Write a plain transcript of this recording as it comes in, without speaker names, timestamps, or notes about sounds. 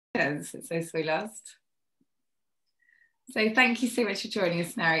Congratulations. It's so lost. So thank you so much for joining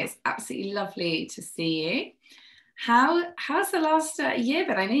us, Mary. It's absolutely lovely to see you. How's the last year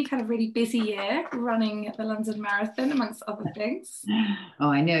been? I know you had a really busy year running the London Marathon, amongst other things. Oh,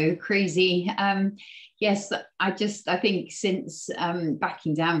 I know, crazy. Yes, I think since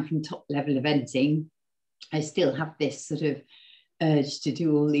backing down from top level eventing, I still have this sort of urge to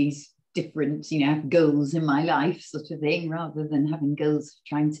do all these different, goals in my life sort of thing, rather than having goals of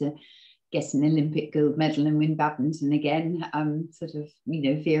trying to get an Olympic gold medal and win badminton again, sort of,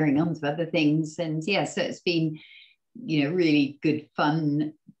 veering onto other things. And yeah, so it's been, really good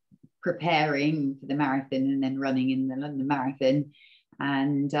fun preparing for the marathon and then running in the London Marathon.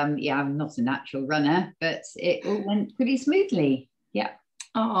 And I'm not a natural runner, but it all went pretty smoothly. Yeah.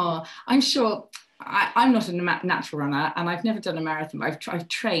 Oh, I'm sure. I'm not a natural runner, and I've never done a marathon. I've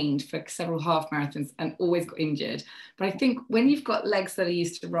trained for several half marathons and always got injured. But I think when you've got legs that are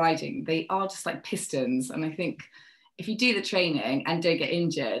used to riding, they are just like pistons. And I think if you do the training and don't get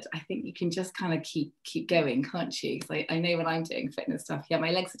injured, I think you can just kind of keep going, can't you? Because I know when I'm doing fitness stuff,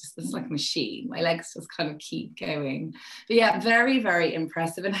 my legs are just like a machine. My legs just kind of keep going. But yeah, very, very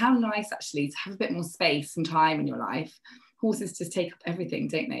impressive. And how nice actually to have a bit more space and time in your life. Horses just take up everything,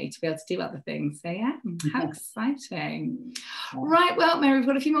 don't they, to be able to do other things. So yeah, how exciting. Right, well, Mary, we've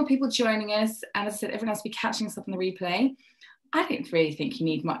got a few more people joining us. And as I said, everyone else will be catching us up on the replay. I don't really think you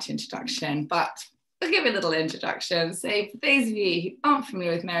need much introduction, but I'll give you a little introduction. So for those of you who aren't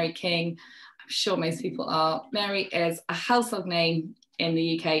familiar with Mary King, I'm sure most people are. Mary is a household name in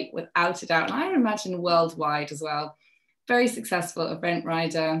the UK, without a doubt, and I imagine worldwide as well. Very successful event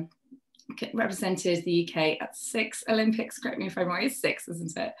rider. Represented the UK at 6 Olympics. Correct me if I'm wrong. It's 6,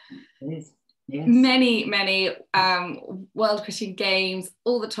 isn't it? It is. Yes. Many World Christian Games,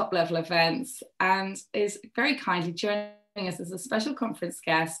 all the top level events, and is very kindly joining us as a special conference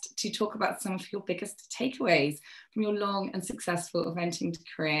guest to talk about some of your biggest takeaways from your long and successful eventing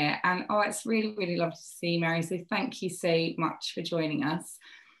career. And it's really, really lovely to see you, Mary. So thank you so much for joining us.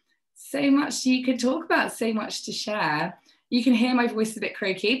 So much you could talk about, so much to share. You can hear my voice is a bit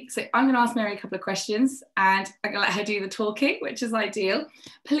croaky, so I'm going to ask Mary a couple of questions and I'm going to let her do the talking, which is ideal.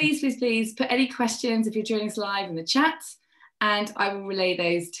 Please put any questions if you're joining us live in the chat, and I will relay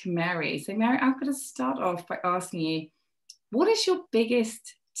those to Mary. So Mary, I'm going to start off by asking you, what is your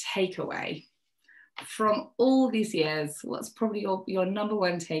biggest takeaway from all these years? What's probably your number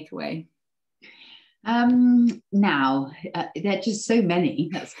one takeaway? Now, there are just so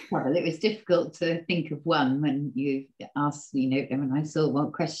many. That's the trouble. It was difficult to think of one when you asked, when I saw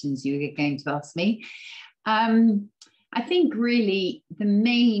what questions you were going to ask me. I think really the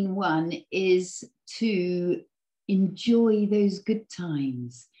main one is to enjoy those good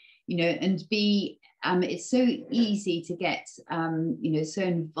times, and be, it's so easy to get, so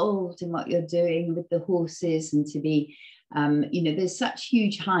involved in what you're doing with the horses, and to be, there's such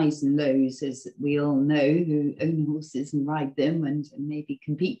huge highs and lows, as we all know who own horses and ride them and maybe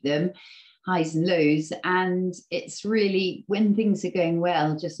compete them, highs and lows. And it's really, when things are going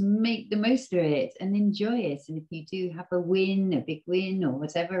well, just make the most of it and enjoy it. And if you do have a win, a big win or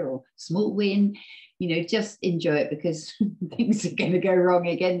whatever, or small win, just enjoy it, because things are going to go wrong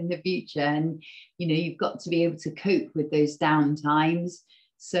again in the future. And, you've got to be able to cope with those down times.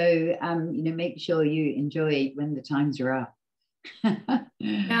 So, make sure you enjoy when the times are up.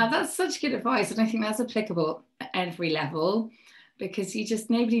 Yeah, that's such good advice. And I think that's applicable at every level, because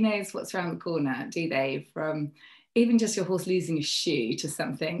nobody knows what's around the corner, do they? From even just your horse losing a shoe to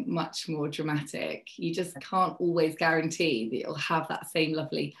something much more dramatic. You just can't always guarantee that you'll have that same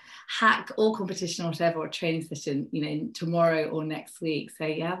lovely hack or competition or whatever, or training session, tomorrow or next week. So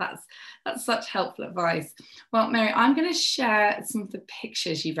yeah, that's such helpful advice. Well, Mary, I'm going to share some of the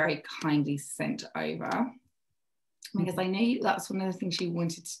pictures you very kindly sent over, because I know that's one of the things you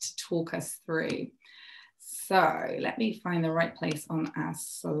wanted to talk us through. So let me find the right place on our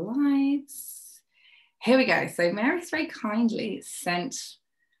slides. Here we go. So Mary's very kindly sent,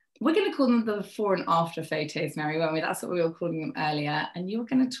 we're going to call them the before and after photos, Mary, won't we? That's what we were calling them earlier. And you're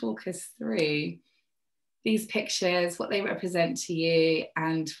going to talk us through these pictures, what they represent to you,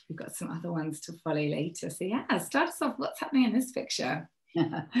 and we've got some other ones to follow later. So yeah, start us off. What's happening in this picture?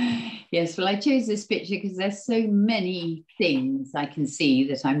 Yes, well, I chose this picture because there's so many things I can see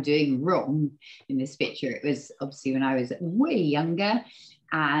that I'm doing wrong in this picture. It was obviously when I was way younger,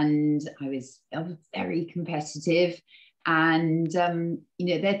 and I was very competitive, and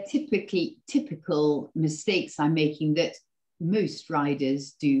they're typical mistakes I'm making that most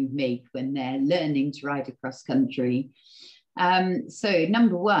riders do make when they're learning to ride across country. So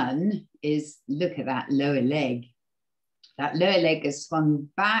number one is, look at that lower leg. that lower leg has swung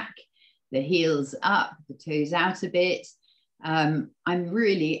back, the heels up, the toes out a bit. I'm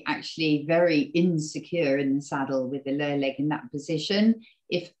really actually very insecure in the saddle with the lower leg in that position.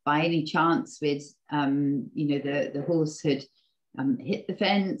 If by any chance with, the horse had hit the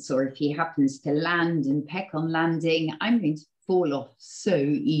fence, or if he happens to land and peck on landing, I'm going to fall off so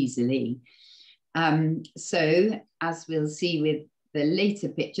easily. So as we'll see with the later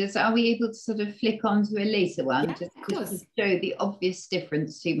pictures, are we able to sort of flick onto a later one, yeah, just to show the obvious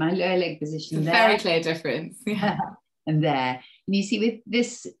difference to my lower leg position? It's a very clear difference. Yeah. And there, and you see with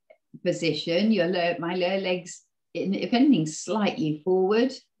this position, my lower legs, if anything, slightly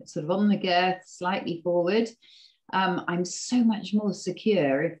forward, sort of on the girth, slightly forward. I'm so much more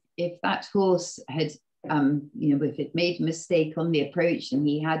secure. If that horse had, if it made a mistake on the approach and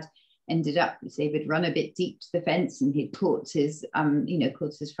he had ended up, say, would run a bit deep to the fence and he'd caught his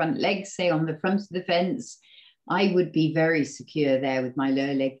front legs, say, on the front of the fence, I would be very secure there with my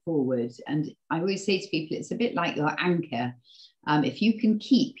lower leg forward. And I always say to people, it's a bit like your anchor. If you can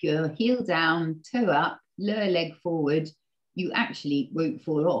keep your heel down, toe up, lower leg forward, you actually won't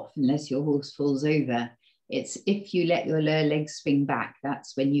fall off unless your horse falls over. It's if you let your lower leg swing back,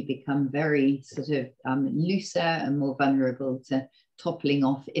 that's when you become very sort of looser and more vulnerable to toppling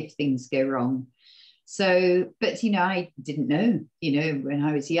off if things go wrong. So, but, I didn't know, when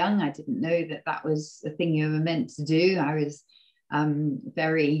I was young, I didn't know that that was a thing you were meant to do. I was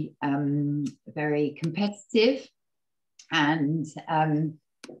very, very competitive, and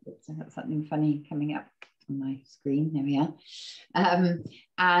something funny coming up on my screen. There we are.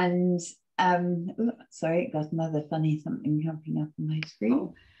 Sorry, got another funny something coming up on my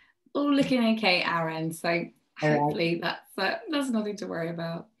screen. All looking okay, Aaron. So hopefully that's nothing to worry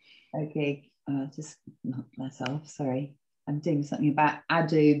about. Okay. Just knock that off, sorry. I'm doing something about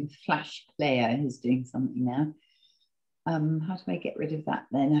Adobe Flash Player is doing something now. How do I get rid of that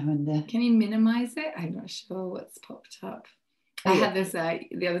then? I wonder. Can you minimize it? I'm not sure what's popped up. I had this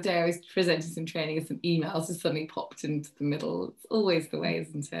the other day. I was presenting some training and some emails and suddenly popped into the middle. It's always the way,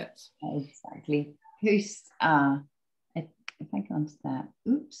 isn't it? Exactly. If I go onto that,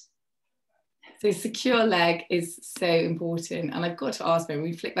 oops. So secure leg is so important. And I've got to ask, when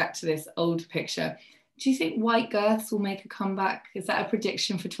we flick back to this old picture, do you think white girths will make a comeback? Is that a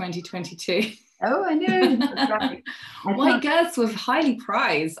prediction for 2022? Oh, I know. Right. White girths were highly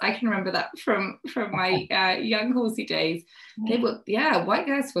prized. I can remember that from my young horsey days. They were, white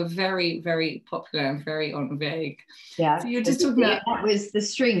girths were very, very popular and very en vogue. Yeah. So you're just talking about that was the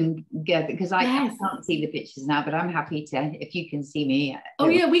string girth, because I can't see the pictures now, but I'm happy to, if you can see me. Oh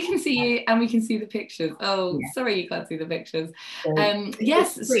yeah, we can see you and we can see the pictures. Oh, sorry, you can't see the pictures.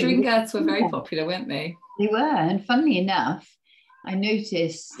 Yes, string girths were very popular, weren't they? They were, and funnily enough, I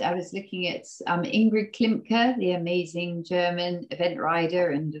noticed, I was looking at Ingrid Klimke, the amazing German event rider,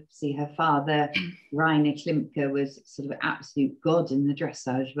 and obviously her father, Rainer Klimke, was sort of absolute god in the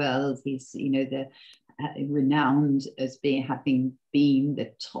dressage world. He's, renowned as having been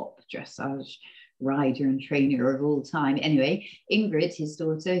the top dressage rider and trainer of all time. Anyway, Ingrid, his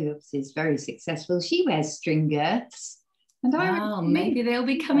daughter, who obviously is very successful, she wears string girths. And maybe they'll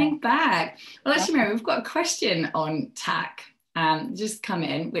be coming back. Well, actually, Mary, we've got a question on tack. Just come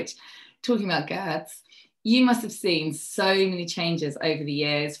in, which, talking about girths, you must have seen so many changes over the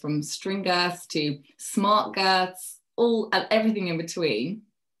years, from string girths to smart girths, everything in between.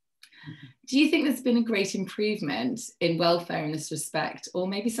 Do you think there's been a great improvement in welfare in this respect, or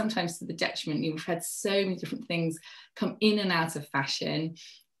maybe sometimes to the detriment? You've had so many different things come in and out of fashion,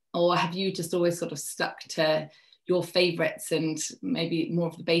 or have you just always sort of stuck to your favorites and maybe more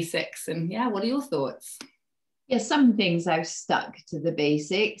of the basics? And what are your thoughts? Yeah, some things I've stuck to the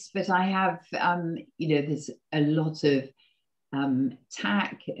basics, but I have, there's a lot of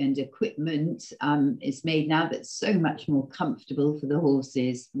tack and equipment is made now that's so much more comfortable for the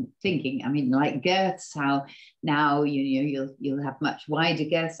horses. Thinking, like girths, how now you'll have much wider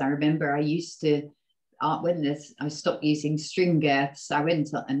girths. I remember I used to, when I stopped using string girths, I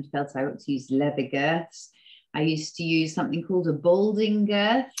went and felt I ought to use leather girths. I used to use something called a balding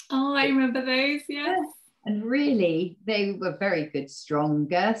girth. Oh, I remember those, yes. And really, they were very good, strong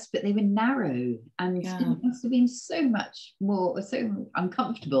girths, but they were narrow, and it must have been so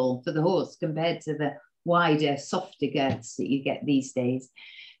uncomfortable for the horse compared to the wider, softer girths that you get these days.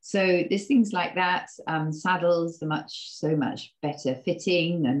 So there's things like that. Saddles are so much better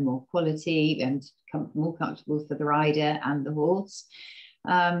fitting and more quality and more comfortable for the rider and the horse.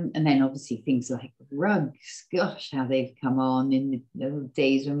 And then obviously things like rugs, gosh, how they've come on in the old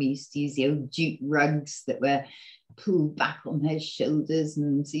days when we used to use the old jute rugs that were pulled back on their shoulders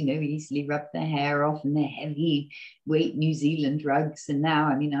and, you know, easily rub their hair off, and their heavy weight New Zealand rugs. And now,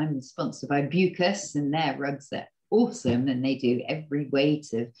 I mean, I'm sponsored by Bucas, and their rugs are awesome, and they do every weight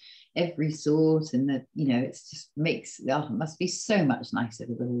of every sort, and the, you know, it's just makes, oh, it must be so much nicer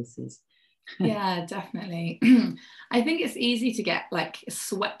for the horses. Yeah, definitely. I think it's easy to get like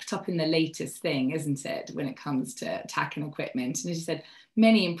swept up in the latest thing, isn't it, when it comes to tack and equipment. And as you said,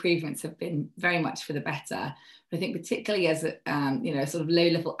 many improvements have been very much for the better. But I think particularly as a you know, sort of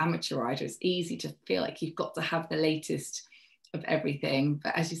low-level amateur rider, it's easy to feel like you've got to have the latest of everything.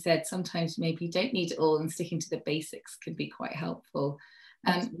 But as you said, sometimes maybe you don't need it all, and sticking to the basics can be quite helpful.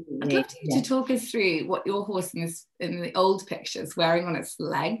 I'd love you to talk us through what your horse in the old pictures wearing on its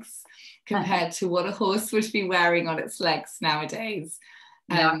legs compared to what a horse would be wearing on its legs nowadays.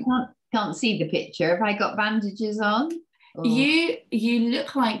 No, I can't see the picture. Have I got bandages on? Or... You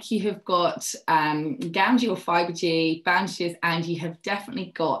look like you have got Gamgee or Fibre G bandages, and you have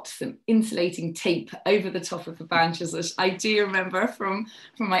definitely got some insulating tape over the top of the bandages, which I do remember from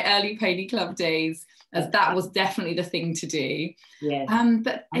my early pony club days, as that was definitely the thing to do. Yes.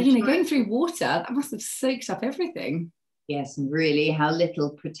 But you know, going through water, that must have soaked up everything. Yes, and really how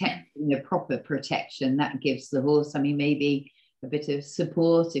little proper protection that gives the horse. I mean, maybe a bit of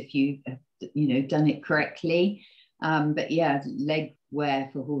support if you know, done it correctly. But yeah, leg wear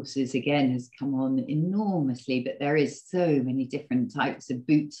for horses again has come on enormously, but there is so many different types of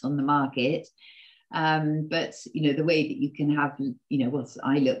boots on the market. But you know, the way that you can have, you know, what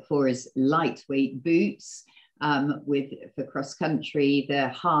I look for is lightweight boots, with, for cross country, the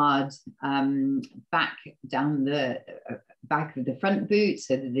hard back down the back of the front boot,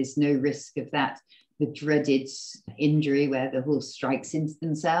 so that there's no risk of that, the dreaded injury where the horse strikes into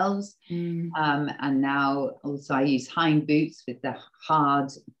themselves. And now also I use hind boots with the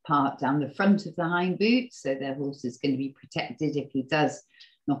hard part down the front of the hind boot, so the horse is going to be protected if he does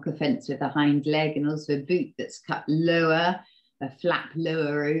knock a fence with the hind leg, and also a boot that's cut lower, a flap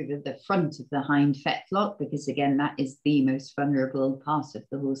lower over the front of the hind fetlock, because again, that is the most vulnerable part of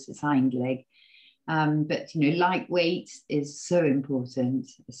the horse's hind leg. But you know, lightweight is so important,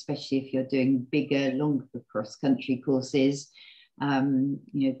 especially if you're doing bigger, longer cross-country courses. You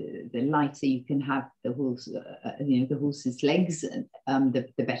know, the lighter you can have the horse, you know, the horse's legs,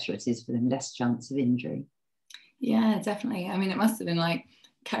 the better it is for them, less chance of injury. Yeah, definitely. I mean, it must have been like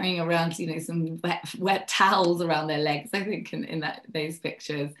carrying around, you know, some wet towels around their legs, I think, in those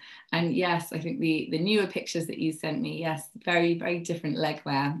pictures. And yes, I think the newer pictures that you sent me, yes, very, very different leg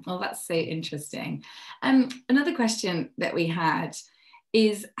wear. Oh, that's so interesting. Another question that we had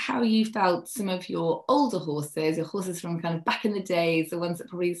is how you felt some of your older horses, your horses from kind of back in the days, the ones that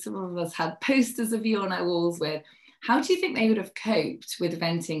probably some of us had posters of you on our walls with. How do you think they would have coped with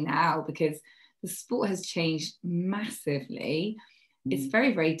eventing now? Because the sport has changed massively. It's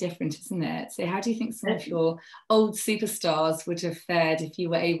very, very different, isn't it? So how do you think some of your old superstars would have fared if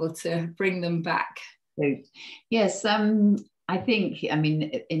you were able to bring them back? Yes, I think, I mean,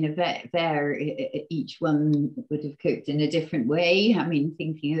 in a vet there, each one would have coped in a different way. I mean,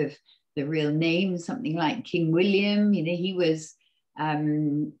 thinking of the real name, something like King William, you know,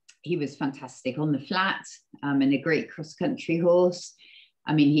 he was fantastic on the flat, and a great cross-country horse.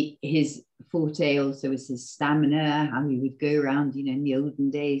 I mean, his forte also was his stamina, how he would go around, you know, in the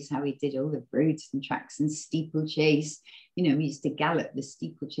olden days, how he did all the roads and tracks and steeplechase. You know, we used to gallop. The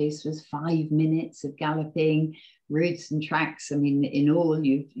steeplechase was 5 minutes of galloping, roads and tracks. I mean, in all,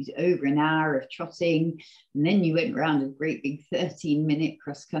 you over an hour of trotting, and then you went around a great big 13-minute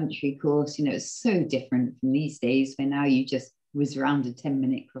cross-country course. You know, it's so different from these days, where now you just whiz around a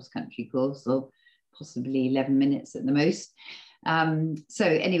 10-minute cross-country course, or possibly 11 minutes at the most. So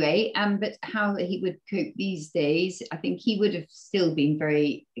anyway, but how he would cope these days, I think he would have still been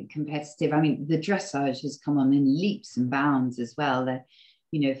very competitive. I mean, the dressage has come on in leaps and bounds as well. That,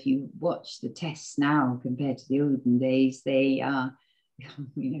 you know, if you watch the tests now compared to the olden days, they are,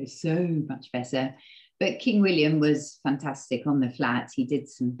 you know, so much better. But King William was fantastic on the flat. He did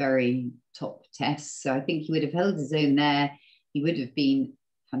some very top tests. So I think he would have held his own there. He would have been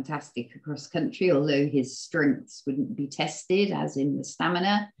fantastic across country, although his strengths wouldn't be tested, as in the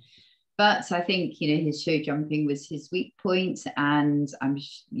stamina. But I think, you know, his show jumping was his weak point, and I'm,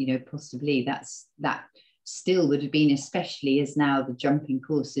 you know, possibly that still would have been, especially as now the jumping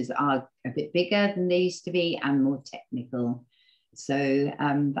courses are a bit bigger than they used to be and more technical. So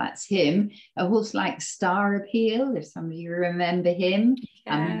that's him. A horse like Star Appeal, if some of you remember him,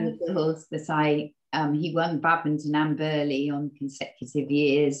 the horse that he won Badminton and Burghley on consecutive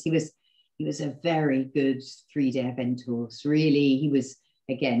years. He was a very good 3-day event horse. Really, he was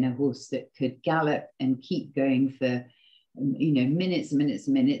again, a horse that could gallop and keep going for, minutes and minutes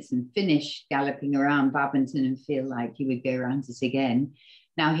and minutes, and finish galloping around Babington and feel like he would go around it again.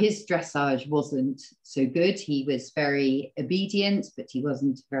 Now, his dressage wasn't so good. He was very obedient, but he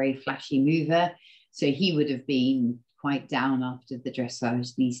wasn't a very flashy mover. So he would have been quite down after the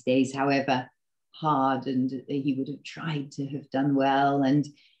dressage these days, however hard, and he would have tried to have done well, and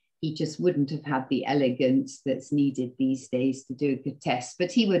he just wouldn't have had the elegance that's needed these days to do a good test.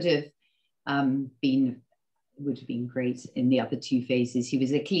 But he would have been great in the other two phases. He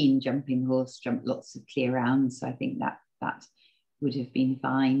was a clean jumping horse, jumped lots of clear rounds, so I think that would have been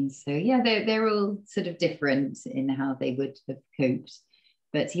fine. So yeah, they're all sort of different in how they would have coped.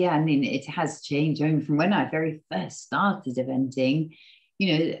 But yeah, I mean, it has changed. I mean, from when I very first started eventing,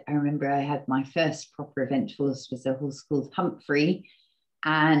 I remember I had my first proper event horse was a horse called Humphrey.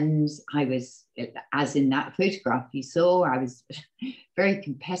 And I was, as in that photograph you saw, I was very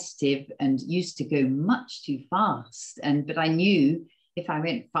competitive and used to go much too fast. But I knew if I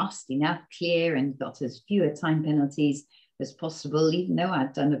went fast enough, clear, and got as fewer time penalties as possible, even though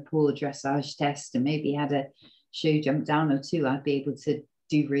I'd done a poor dressage test and maybe had a show jump down or two, I'd be able to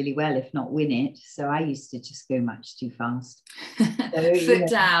do really well, if not win it. So I used to just go much too fast. So, foot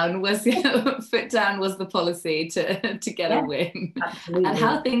down was the policy to get a win. Absolutely. And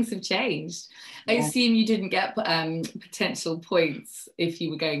how things have changed. I assume you didn't get potential points if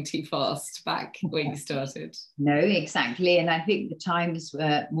you were going too fast back when you started. No, exactly. And I think the times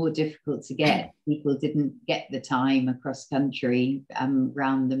were more difficult to get. People didn't get the time across country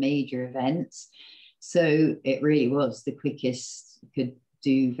around the major events. So it really was the quickest could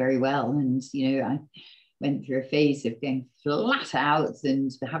do very well. And I went through a phase of going flat out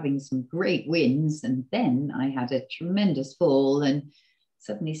and having some great wins, and then I had a tremendous fall, and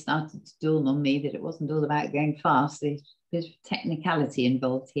suddenly started to dawn on me that it wasn't all about going fast. There's technicality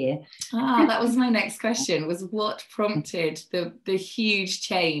involved here. That was my next question, was what prompted the huge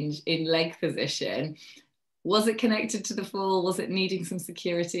change in leg position? Was it connected to the fall? Was it needing some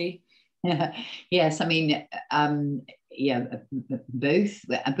security? Yes, I mean, both,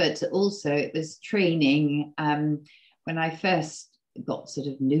 but also it was training. When I first got sort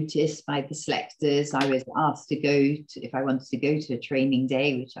of noticed by the selectors, I was asked to go to, if I wanted to go to a training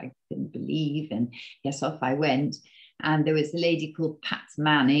day, which I couldn't believe, and yes, off I went. And there was a lady called Pat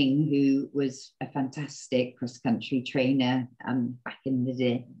Manning, who was a fantastic cross-country trainer back in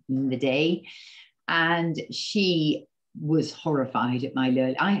the day. And she was horrified at my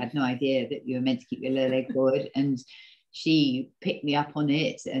low. I had no idea that you were meant to keep your lower leg forward, and she picked me up on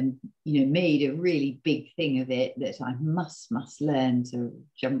it and made a really big thing of it, that I must learn to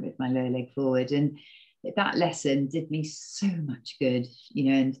jump with my lower leg forward. And that lesson did me so much good,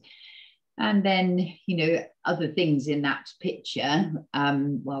 and then other things in that picture,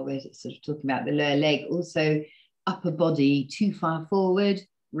 while we're sort of talking about the lower leg, also upper body too far forward,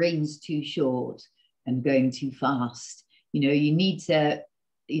 reins too short, and going too fast. You need to,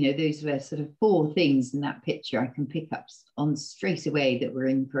 those were sort of 4 things in that picture I can pick up on straight away that were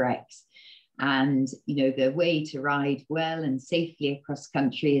incorrect. And, the way to ride well and safely across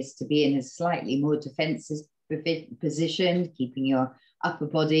country is to be in a slightly more defensive position, keeping your upper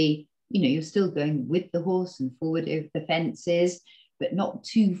body, you're still going with the horse and forward over the fences, but not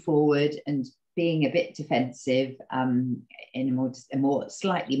too forward, and being a bit defensive in a more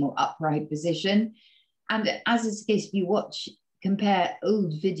slightly more upright position. And as is the case, if you compare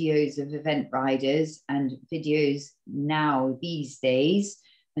old videos of event riders and videos now these days,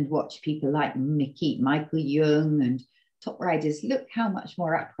 and watch people like Michael Young and top riders, look how much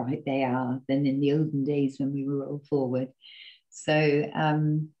more upright they are than in the olden days when we were all forward. So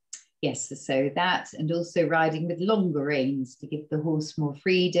yes, so that, and also riding with longer reins to give the horse more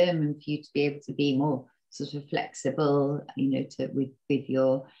freedom and for you to be able to be more sort of flexible, with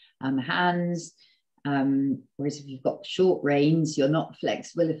your hands. Whereas if you've got short reins, you're not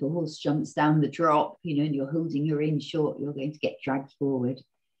flexible. If a horse jumps down the drop, and you're holding your reins short, you're going to get dragged forward.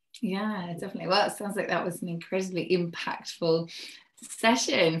 Yeah, definitely. Well, it sounds like that was an incredibly impactful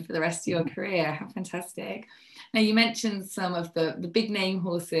session for the rest of your career. How fantastic. Now, you mentioned some of the big name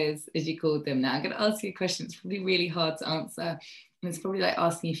horses, as you called them. Now, I'm going to ask you a question. It's probably really hard to answer. And it's probably like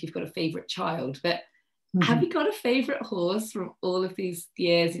asking if you've got a favourite child. But have you got a favourite horse from all of these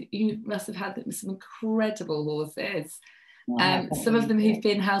years? You must have had some incredible horses. Some of them who've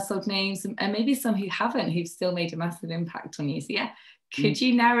been household names, and maybe some who haven't, who've still made a massive impact on you. So yeah, could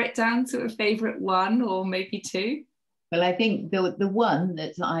you narrow it down to a favourite one or maybe 2? Well, I think the one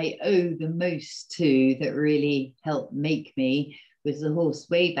that I owe the most to, that really helped make me, was the horse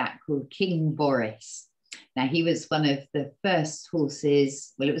way back called King Boris. Now, he was one of the first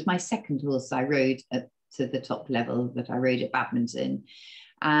horses, well, it was my second horse I rode to the top level that I rode at Badminton.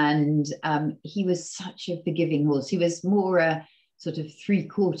 And he was such a forgiving horse. He was more a sort of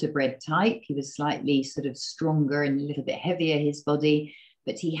 3/4 bred type. He was slightly sort of stronger and a little bit heavier, his body,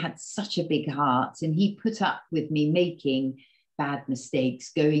 but he had such a big heart. And he put up with me making bad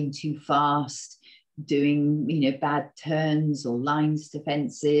mistakes, going too fast, doing, bad turns or lines to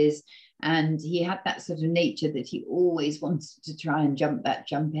fences. And he had that sort of nature that he always wanted to try and jump that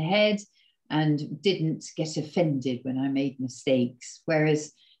jump ahead and didn't get offended when I made mistakes.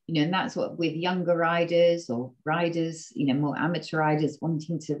 Whereas, and that's what with younger riders or riders, more amateur riders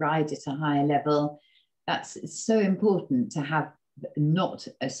wanting to ride at a higher level, that's so important to have not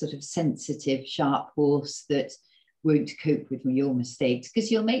a sort of sensitive, sharp horse that won't cope with your mistakes,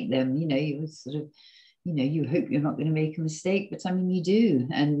 because you'll make them, you sort of, you hope you're not going to make a mistake, but I mean, you do.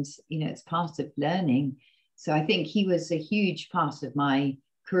 And, it's part of learning. So I think he was a huge part of my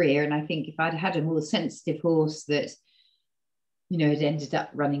career. And I think if I'd had a more sensitive horse that, had ended up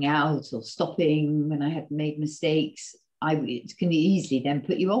running out or stopping when I had made mistakes, it can easily then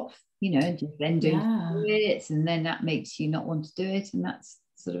put you off, and you then don't do it. And then that makes you not want to do it. And that's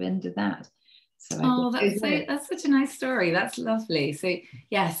sort of ended that. So that's such a nice story. That's lovely. So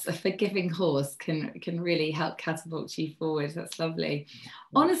yes, a forgiving horse can really help catapult you forward. That's lovely.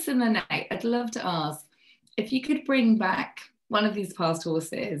 On a similar note, I'd love to ask if you could bring back one of these past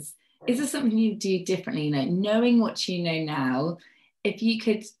horses. Is there something you do differently? Knowing what you know now, if you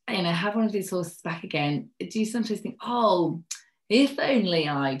could, have one of these horses back again, do you sometimes think, oh, if only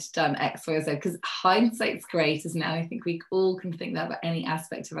I'd done X, Y, or Z? Because hindsight's great, isn't it? I think we all can think that about any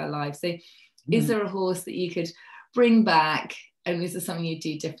aspect of our life. So is there a horse that you could bring back, and is there something you'd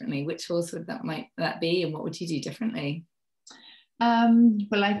do differently? Which horse would that be, and what would you do differently?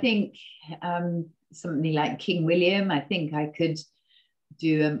 Well, I think something like King William, I think I could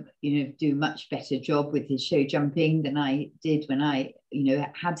do a much better job with his show jumping than I did when I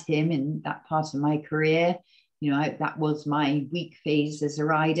had him in that part of my career. That was my weak phase as a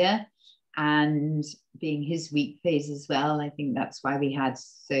rider, and being his weak phase as well, I think that's why we had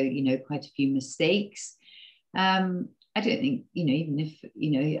quite a few mistakes. I don't think, even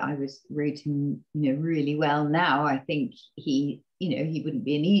if, I was rode him, really well now, I think he wouldn't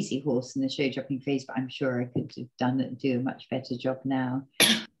be an easy horse in the show jumping phase, but I'm sure I could have do a much better job now.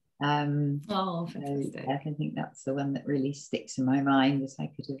 Fantastic. So I think that's the one that really sticks in my mind, as I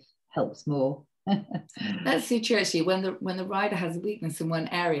could have helped more. That's so true, actually. When the rider has a weakness in one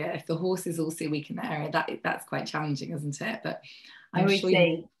area, if the horse is also weak in that area, that's quite challenging, isn't it? But I always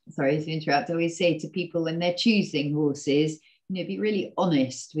say, sorry to interrupt, I always say to people when they're choosing horses, be really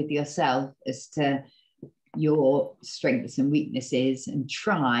honest with yourself as to your strengths and weaknesses, and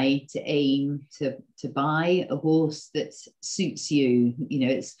try to aim to buy a horse that suits you,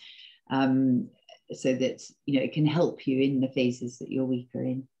 it's so that it can help you in the phases that you're weaker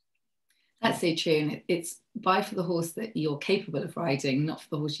in. That's so true. And it's buy for the horse that you're capable of riding, not for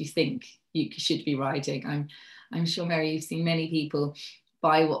the horse you think you should be riding. I'm sure, Mary, you've seen many people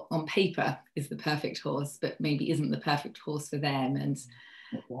buy what on paper is the perfect horse, but maybe isn't the perfect horse for them. And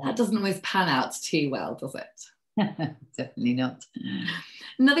that doesn't always pan out too well, does it? Definitely not.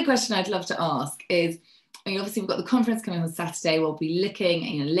 Another question I'd love to ask is, obviously we've got the conference coming on Saturday. We'll be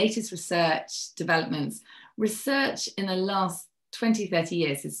looking at latest research developments. Research in the last 20, 30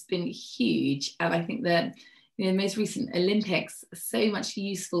 years has been huge. And I think that the most recent Olympics, so much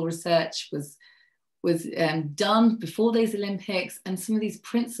useful research was done before those Olympics, and some of these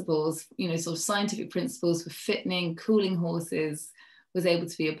principles, sort of scientific principles for fitting, cooling horses was able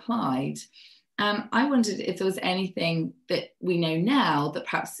to be applied. I wondered if there was anything that we know now that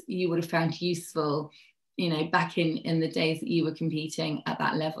perhaps you would have found useful, back in the days that you were competing at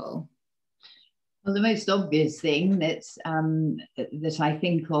that level. Well, the most obvious thing that I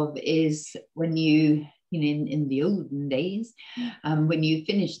think of is when in the olden days, when you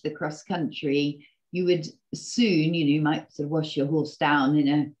finished the cross country, you would soon, you might sort of wash your horse down in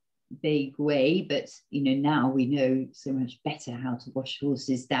a vague way, but now we know so much better how to wash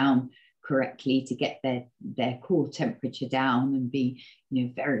horses down correctly to get their core temperature down, and be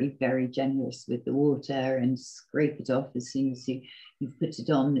very, very generous with the water, and scrape it off as soon as you've put it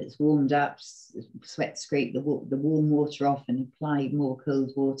on, it's warmed up, sweat scrape the warm water off and apply more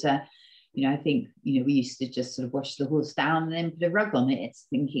cold water. I think we used to just sort of wash the horse down and then put a rug on it,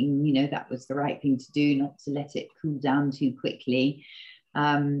 thinking that was the right thing to do, not to let it cool down too quickly.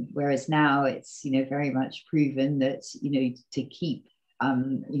 Whereas now it's very much proven that to keep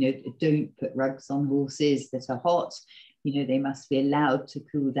don't put rugs on horses that are hot. They must be allowed to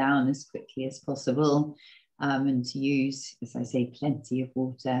cool down as quickly as possible. and to use, as I say, plenty of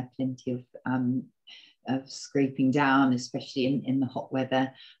water, plenty of scraping down, especially in the hot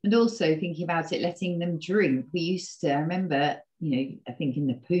weather. And also thinking about it, letting them drink. We used to, I remember, I think in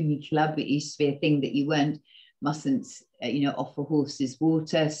the pony club, it used to be a thing that you mustn't offer horses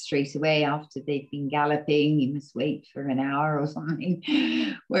water straight away after they've been galloping. You must wait for an hour or something.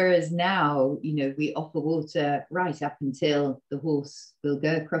 Whereas now, we offer water right up until the horse will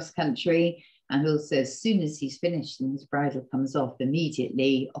go across country. And also, as soon as he's finished and his bridle comes off,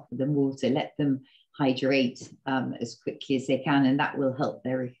 immediately offer them water, let them hydrate as quickly as they can, and that will help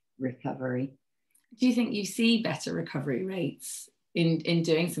their recovery. Do you think you see better recovery rates in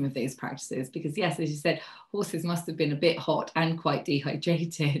doing some of these practices? Because yes, as you said, horses must have been a bit hot and quite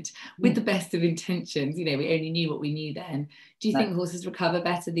dehydrated with the best of intentions. We only knew what we knew then. Do you think horses recover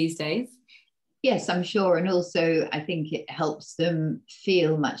better these days? Yes, I'm sure. And also I think it helps them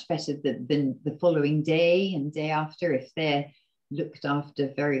feel much better than the following day and day after. If they're looked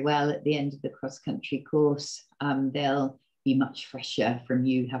after very well at the end of the cross-country course, they'll be much fresher from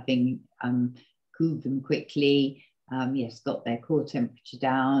you having cooled them quickly, got their core temperature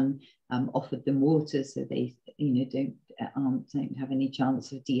down, offered them water so they don't have any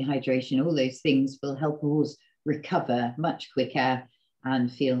chance of dehydration. All those things will help a horse recover much quicker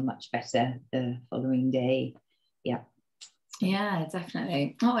and feel much better the following day. Yeah,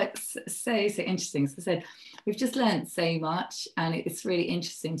 definitely. Oh, it's so interesting. As I said, we've just learned so much, and it's really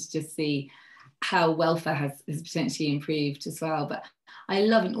interesting to just see how welfare has potentially improved as well. But I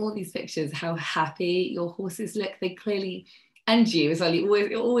love in all these pictures how happy your horses look. They clearly, and you as well,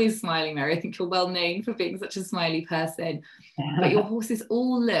 you're always smiling, Mary. I think you're well known for being such a smiley person. But your horses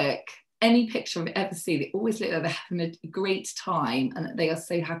all look, any picture I've ever seen, they always look like they're having a great time and that they are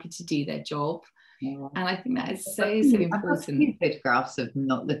so happy to do their job. Yeah. And I think that is so important. I've got a few photographs of them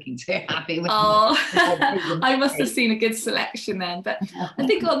not looking so happy. I must have seen a good selection then. But I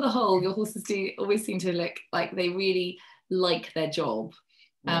think on the whole, your horses do always seem to look like they really like their job.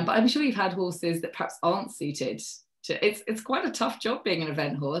 But I'm sure you've had horses that perhaps aren't suited to. It's quite a tough job being an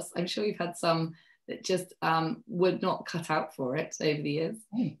event horse. I'm sure you've had some that just would not cut out for it over the years.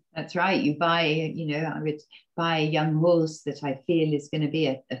 That's right. You buy, I would buy a young horse that I feel is going to be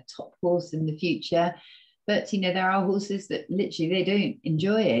a top horse in the future. But, there are horses that literally they don't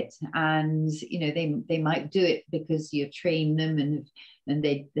enjoy it. And, they might do it because you train them and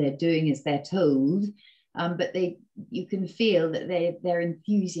they're doing as they're told. But you can feel that their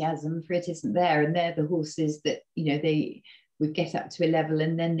enthusiasm for it isn't there. And they're the horses that, they would get up to a level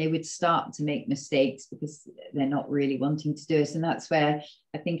and then they would start to make mistakes because they're not really wanting to do it. And that's where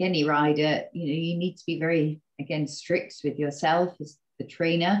I think any rider, you need to be very, again, strict with yourself as the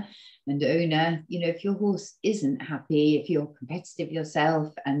trainer and owner. If your horse isn't happy, if you're competitive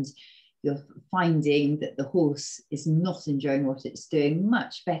yourself and you're finding that the horse is not enjoying what it's doing,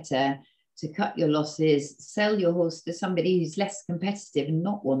 much better to cut your losses, sell your horse to somebody who's less competitive and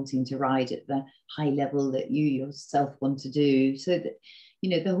not wanting to ride at the high level that you yourself want to do, so that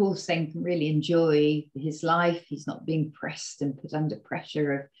the horse then can really enjoy his life. He's not being pressed and put under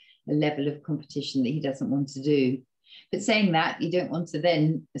pressure of a level of competition that he doesn't want to do. But saying that, you don't want to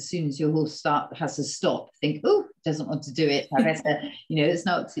then, as soon as your horse has to stop, think, oh, doesn't want to do it, I better, it's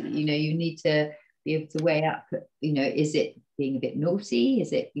not, you need to be able to weigh up, is it being a bit naughty?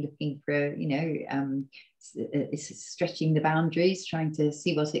 Is it looking for, is stretching the boundaries, trying to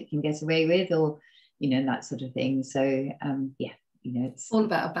see what it can get away with, or, that sort of thing. So, it's all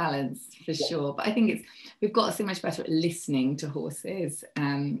about a balance for sure. But I think we've got so much better at listening to horses.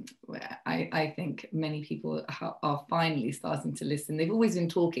 I think many people are finally starting to listen. They've always been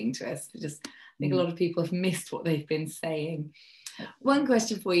talking to us. I think a lot of people have missed what they've been saying. One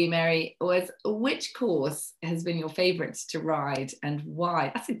question for you, Mary, was which course has been your favourite to ride and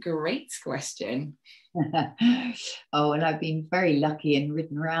why? That's a great question. Oh, and I've been very lucky and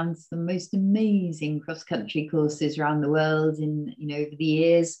ridden around some most amazing cross-country courses around the world over the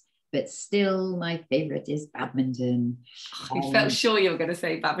years, but still my favourite is Badminton. I felt sure you were going to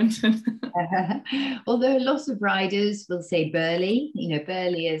say Badminton. Although a lot of riders will say Burghley.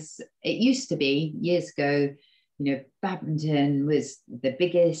 Burghley it used to be years ago, Badminton was the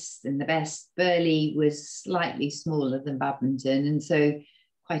biggest and the best. Burghley was slightly smaller than Badminton. And so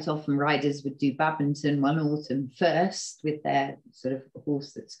quite often riders would do Badminton one autumn first with their sort of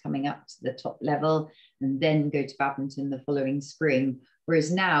horse that's coming up to the top level and then go to Badminton the following spring.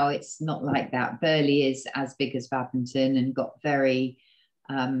 Whereas now it's not like that. Burghley is as big as Badminton and got very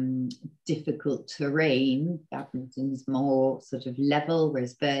difficult terrain. Badminton's more sort of level,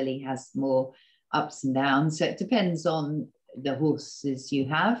 whereas Burghley has more ups and downs. So it depends on the horses you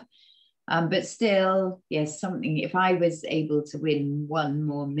have. But still, yes, something, if I was able to win one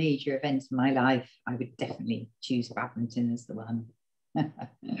more major event in my life, I would definitely choose badminton as the one.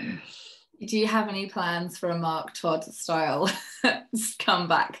 Do you have any plans for a Mark Todd style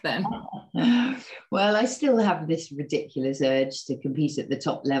comeback then? Well, I still have this ridiculous urge to compete at the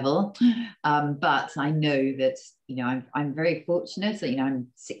top level, but I know that, you know, I'm very fortunate that, you know, I'm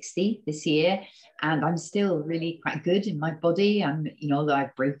 60 this year, and I'm still really quite good in my body. You know, although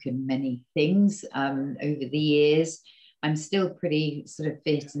I've broken many things over the years, I'm still pretty sort of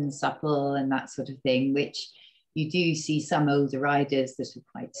fit and supple and that sort of thing, which you do see some older riders that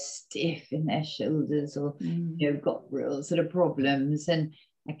are quite stiff in their shoulders, or you know, got real sort of problems. And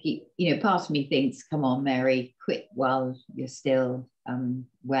I keep, you know, part of me thinks, come on, Mary, quit while you're still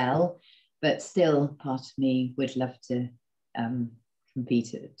well. But still, part of me would love to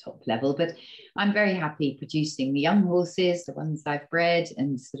compete at the top level. But I'm very happy producing the young horses, the ones I've bred,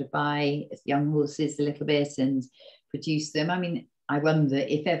 and sort of buy young horses a little bit and produce them. I mean, I wonder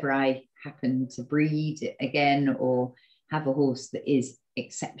if ever I happen to breed again or have a horse that is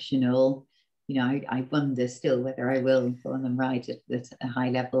exceptional, you know, I wonder still whether I will go on and ride at a high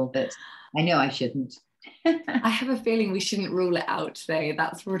level, but I know I shouldn't. I have a feeling we shouldn't rule it out today.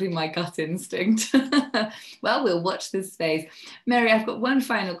 That's really my gut instinct. Well, we'll watch this space. Mary, I've got one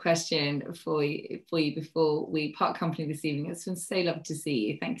final question for you before we part company this evening. It's been so lovely to see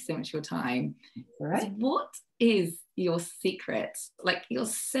you. Thank you so much for your time. All right. So what is your secret? Like, you're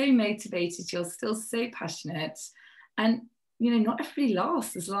so motivated, you're still so passionate, and you know, not everybody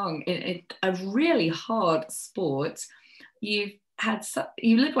lasts as long in a really hard sport. You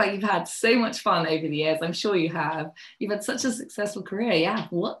look like you've had so much fun over the years. I'm sure you have. You've had such a successful career. Yeah.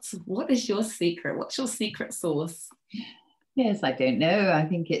 What is your secret? What's your secret sauce? Yes, I don't know. I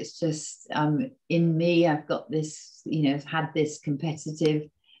think it's just in me. I've got this, you know, had this competitive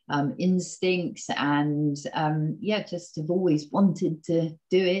instincts, and yeah, just have always wanted to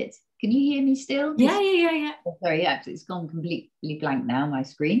do it. Can you hear me still? Yeah. Oh, sorry, yeah, it's gone completely blank now, my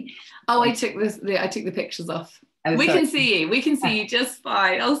screen. Oh, I took the pictures off. Oh, we sorry. can see you. We can see you just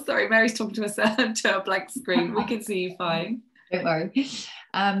fine. Oh, sorry, Mary's talking to herself to a blank screen. We can see you fine. Don't worry. Yes,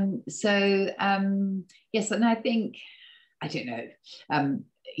 and I think, I don't know,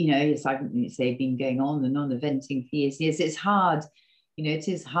 you know, yes, I've been going on and on eventing for years. Yes, it's hard. You know, it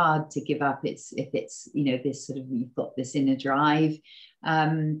is hard to give up. If it's, you know, this sort of, you've got this inner drive.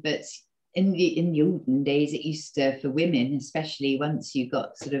 But in the olden days, it used to, for women, especially once you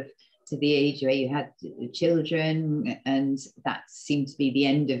got sort of to the age where you had children, and that seemed to be the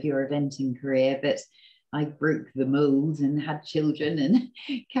end of your eventing career. But I broke the mold and had children and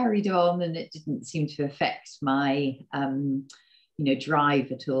carried on, and it didn't seem to affect my, you know,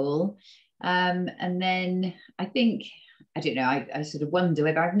 drive at all. And then I think, I don't know, I sort of wonder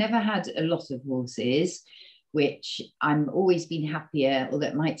whether, I've never had a lot of horses, which I'm always been happier, although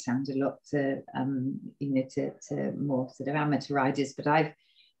it might sound a lot to, you know, to more sort of amateur riders, but I've,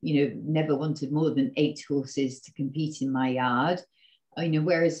 you know, never wanted more than 8 horses to compete in my yard. You know,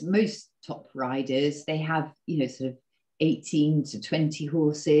 whereas most top riders, they have, you know, sort of 18 to 20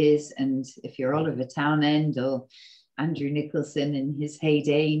 horses. And if you're Oliver Townend or Andrew Nicholson in his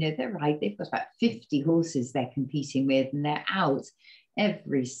heyday, you know, they're right, they've got about 50 horses they're competing with, and they're out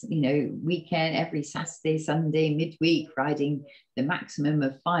every, you know, weekend, every Saturday, Sunday, midweek, riding the maximum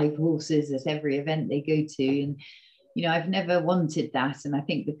of 5 horses at every event they go to. And you know, I've never wanted that. And I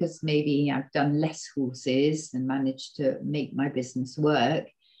think because maybe I've done less horses and managed to make my business work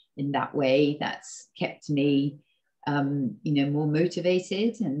in that way, that's kept me, you know, more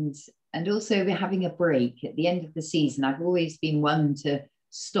motivated. And also we're having a break at the end of the season. I've always been one to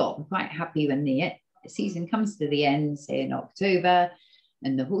stop. I'm quite happy when the season comes to the end, say in October,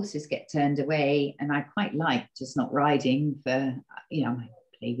 and the horses get turned away. And I quite like just not riding for, you know, I might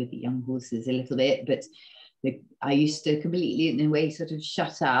play with the young horses a little bit, but I used to completely, in a way, sort of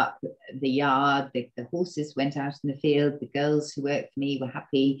shut up the yard. The horses went out in the field. The girls who worked for me were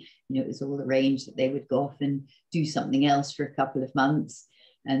happy. You know, it was all arranged that they would go off and do something else for a couple of months.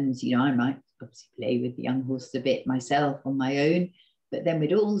 And, you know, I might obviously play with the young horses a bit myself on my own. But then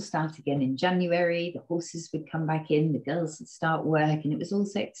we'd all start again in January. The horses would come back in. The girls would start work. And it was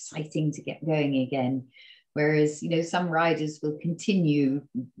also exciting to get going again. Whereas, you know, some riders will continue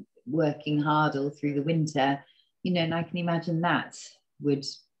working hard all through the winter, you know, and I can imagine that would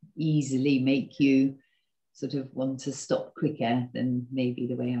easily make you sort of want to stop quicker than maybe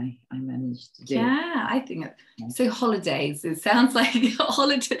the way I managed to do it. Yeah, I think so. Holidays, it sounds like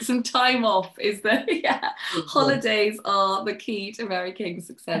holidays, some time off is the holidays are the key to Mary King's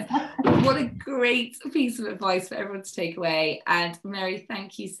success. What a great piece of advice for everyone to take away. And Mary,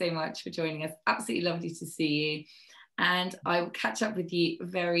 thank you so much for joining us. Absolutely lovely to see you. And I will catch up with you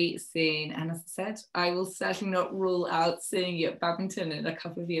very soon. And as I said, I will certainly not rule out seeing you at Badminton in a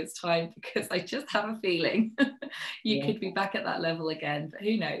couple of years' time, because I just have a feeling you could be back at that level again. But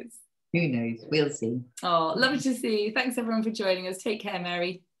who knows? Who knows? We'll see. Oh, lovely to see you. Thanks everyone for joining us. Take care,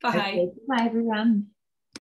 Mary. Bye. Okay. Bye, everyone.